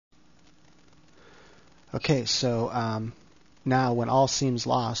Okay, so now when all seems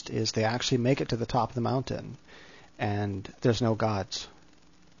lost is they actually make it to the top of the mountain, and there's no gods.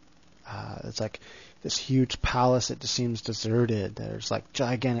 It's like this huge palace. It just seems deserted. There's like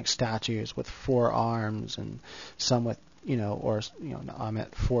gigantic statues with 4 arms, and some with I'm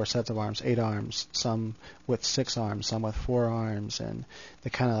at 4 sets of arms, 8 arms. Some with 6 arms, some with 4 arms, and they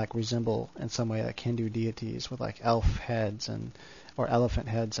kind of like resemble in some way like Hindu deities with like elf heads or elephant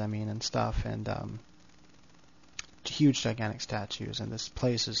heads, and stuff, and huge gigantic statues. And this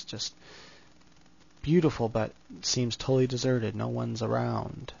place is just beautiful, but seems totally deserted. No one's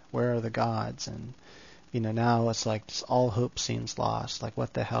around. Where are the gods? And now it's like just all hope seems lost. Like,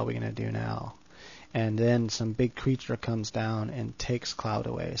 what the hell are we gonna do now? And then some big creature comes down and takes Cloud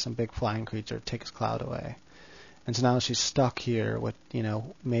away. Some big flying creature takes Cloud away. And so now she's stuck here with,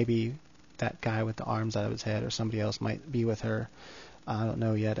 maybe that guy with the arms out of his head or somebody else might be with her. I don't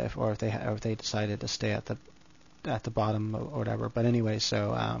know yet if they decided to stay at the bottom or whatever. But anyway,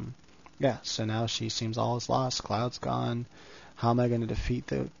 so so now she seems all is lost. Cloud's gone. How am I going to defeat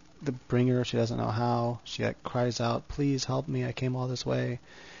the bringer? She doesn't know how. She cries out, "Please help me! I came all this way."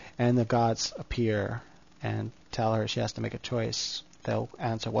 And the gods appear and tell her she has to make a choice. They'll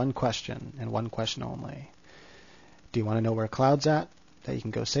answer one question and one question only. Do you want to know where Cloud's at, that you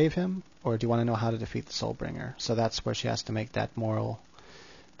can go save him, or do you want to know how to defeat the Soulbringer? So that's where she has to make that moral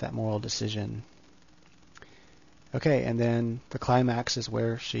decision. Okay, and then the climax is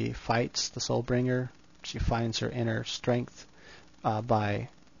where she fights the Soulbringer. She finds her inner strength by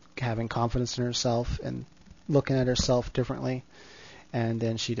having confidence in herself and looking at herself differently. And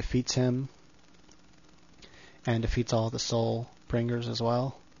then she defeats him and defeats all the Soulbringers as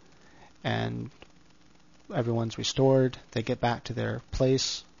well. And everyone's restored. They get back to their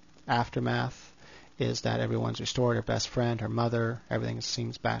place. Aftermath is that everyone's restored. Her best friend, her mother, everything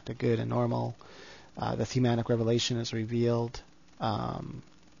seems back to good and normal. The thematic revelation is revealed. Her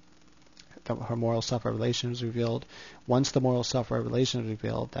moral self-revelation is revealed. Once the moral self-revelation is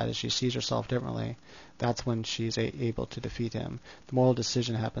revealed, that is, she sees herself differently, that's when she's able to defeat him. The moral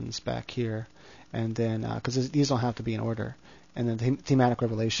decision happens back here, and then because these don't have to be in order. And then the thematic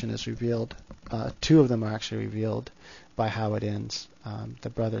revelation is revealed. 2 of them are actually revealed by how it ends, the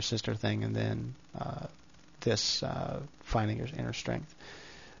brother-sister thing, and then this finding your inner strength.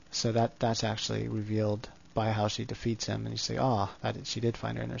 So that's actually revealed by how she defeats him, and you say, she did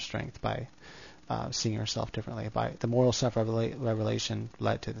find her inner strength by seeing herself differently. By the moral self-revelation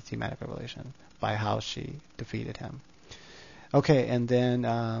led to the thematic revelation by how she defeated him. Okay, and then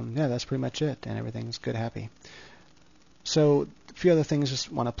that's pretty much it, and everything's good, happy. So a few other things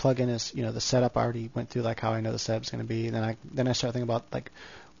just want to plug in is the setup. I already went through like how I know the setup's going to be. Then I start thinking about like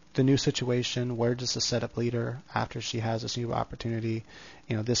the new situation. Where does the setup lead her after she has this new opportunity?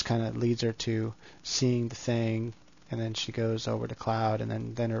 This kind of leads her to seeing the thing, and then she goes over to Cloud,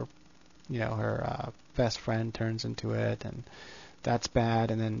 and then her, her best friend turns into it, and that's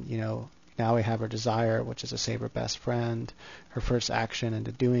bad. And then now we have her desire, which is to save her best friend. Her first action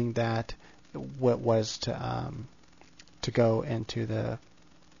into doing that, what was to go into the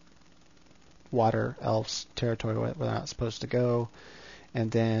water elves territory where they're not supposed to go. And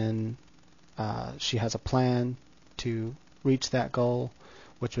then she has a plan to reach that goal,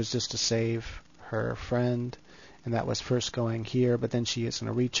 which was just to save her friend. And that was first going here, but then she is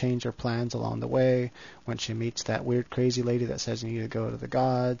going to rechange her plans along the way when she meets that weird crazy lady that says you need to go to the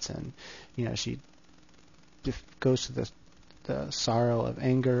gods. And she goes to the sorrow of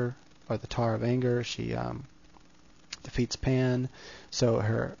anger, or the tar of anger. She defeats Pan.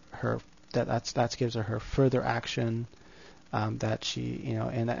 So that gives her further action. That she,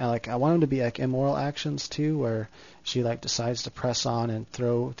 and I want them to be like immoral actions too, where she like decides to press on and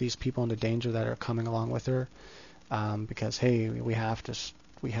throw these people into danger that are coming along with her, because hey, we have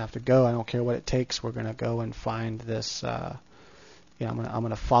to go. I don't care what it takes. We're gonna go and find this. I'm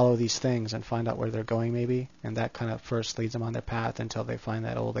gonna follow these things and find out where they're going maybe, and that kind of first leads them on their path until they find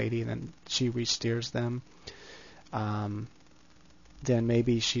that old lady, and then she re-steers them. Then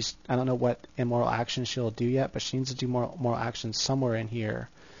maybe I don't know what immoral action she'll do yet, but she needs to do moral actions somewhere in here,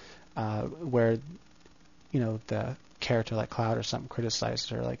 where, the character like Cloud or something criticized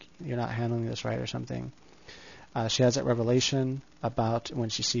her, like, you're not handling this right or something. She has that revelation about when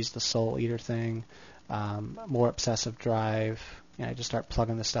she sees the Soul Eater thing, more obsessive drive. I just start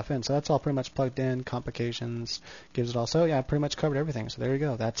plugging this stuff in. So that's all pretty much plugged in. Complications gives it all. So I pretty much covered everything. So there you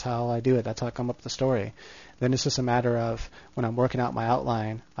go. That's how I do it. That's how I come up with the story. Then it's just a matter of when I'm working out my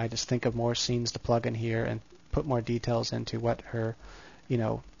outline, I just think of more scenes to plug in here and put more details into what her,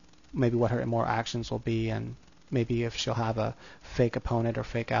 maybe what her immoral actions will be, and maybe if she'll have a fake opponent or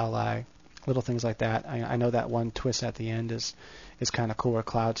fake ally little things like that. I know that one twist at the end is kind of cool where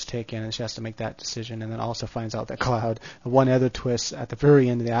Cloud's taken and she has to make that decision, and then also finds out that Cloud, one other twist at the very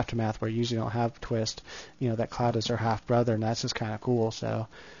end of the Aftermath where you usually don't have twist, that Cloud is her half brother, and that's just kind of cool. So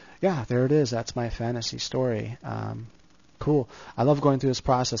yeah, there it is. That's my fantasy story. Cool. I love going through this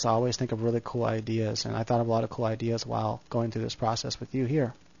process. I always think of really cool ideas, and I thought of a lot of cool ideas while going through this process with you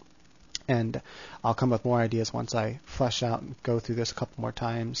here. And I'll come up with more ideas once I flesh out and go through this a couple more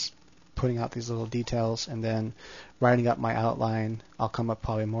times, putting out these little details, and then writing up my outline. I'll come up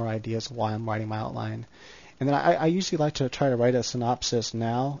probably more ideas while I'm writing my outline. And then I usually like to try to write a synopsis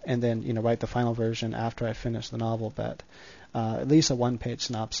now, and then write the final version after I finish the novel, but at least a one-page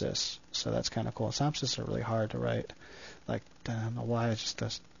synopsis. So that's kind of cool. Synopses are really hard to write. Like, I don't know why, it's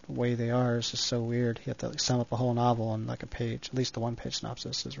just the way they are is just so weird. You have to sum up a whole novel in like a page. At least the one-page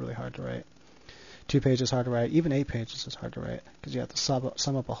synopsis is really hard to write. 2 pages is hard to write. Even 8 pages is hard to write because you have to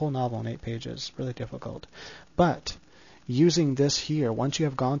sum up a whole novel in 8 pages. Really difficult. But using this here, once you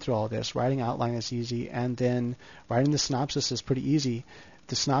have gone through all this, writing outline is easy, and then writing the synopsis is pretty easy.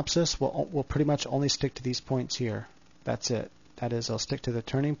 The synopsis will pretty much only stick to these points here. That's it. That is, it'll stick to the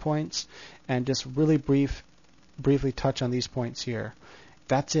turning points and just really briefly touch on these points here.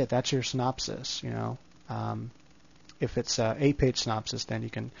 That's it. That's your synopsis. If it's an 8-page synopsis, then you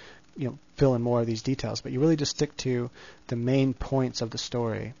can fill in more of these details. But you really just stick to the main points of the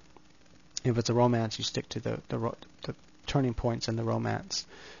story. If it's a romance, you stick to the turning points in the romance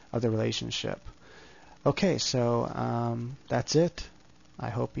of the relationship. Okay, so that's it. I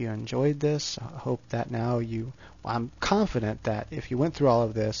hope you enjoyed this. I hope that now I'm confident that if you went through all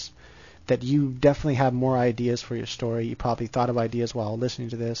of this, that you definitely have more ideas for your story. You probably thought of ideas while listening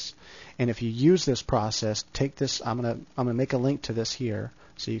to this. And if you use this process, take this. I'm gonna make a link to this here,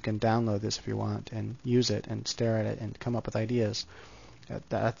 so you can download this if you want and use it and stare at it and come up with ideas.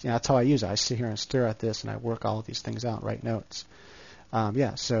 That's how I use it. I sit here and stare at this and I work all of these things out, write notes.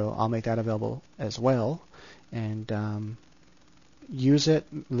 So I'll make that available as well. And use it.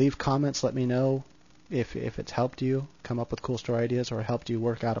 Leave comments. Let me know if it's helped you come up with cool story ideas or helped you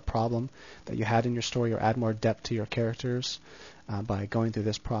work out a problem that you had in your story or add more depth to your characters by going through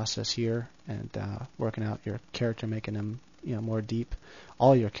this process here and working out your character, making them more deep,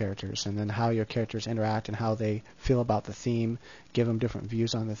 all your characters, and then how your characters interact and how they feel about the theme, give them different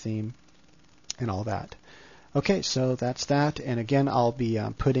views on the theme, and all that. Okay, so that's that. And again, I'll be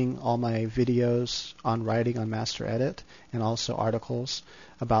putting all my videos on writing on Master Edit and also articles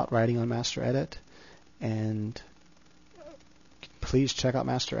about writing on Master Edit. And please check out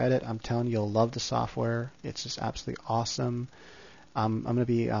Master Edit. I'm telling you, you'll love the software. It's just absolutely awesome. I'm going to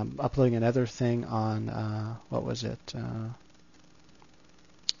be uploading another thing on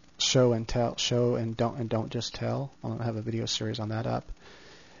show and don't just tell. I'm going to have a video series on that up.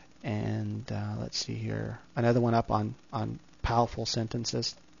 And let's see here, another one up on powerful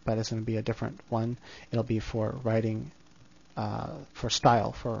sentences, but it's going to be a different one. It'll be for writing, for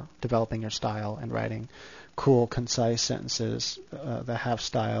style, for developing your style and writing cool, concise sentences that have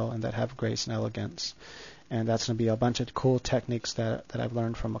style and that have grace and elegance. And that's going to be a bunch of cool techniques that I've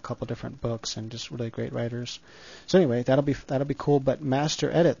learned from a couple different books and just really great writers. So anyway, that'll be cool. But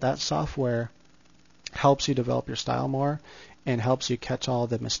Master Edit, that software, helps you develop your style more and helps you catch all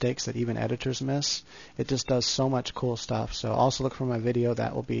the mistakes that even editors miss. It just does so much cool stuff. So also look for my video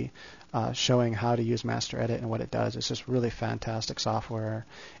that will be showing how to use Master Edit and what it does. It's just really fantastic software,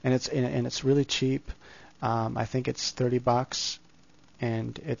 and it's really cheap. I think it's $30,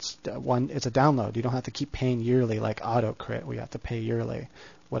 and it's a download. You don't have to keep paying yearly like AutoCrit, where you have to pay yearly.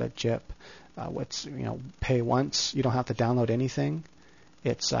 What a jip! Pay once. You don't have to download anything.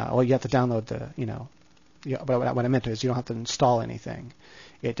 It's you have to download but what I meant is you don't have to install anything.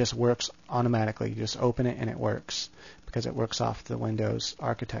 It just works automatically. You just open it and it works because it works off the Windows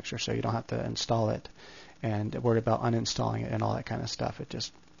architecture, so you don't have to install it and worry about uninstalling it and all that kind of stuff. It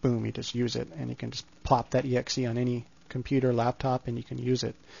just, boom, you just use it, and you can just plop that exe on any computer, laptop, and you can use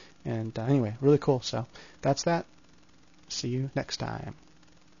it. And anyway, really cool. So that's that. See you next time.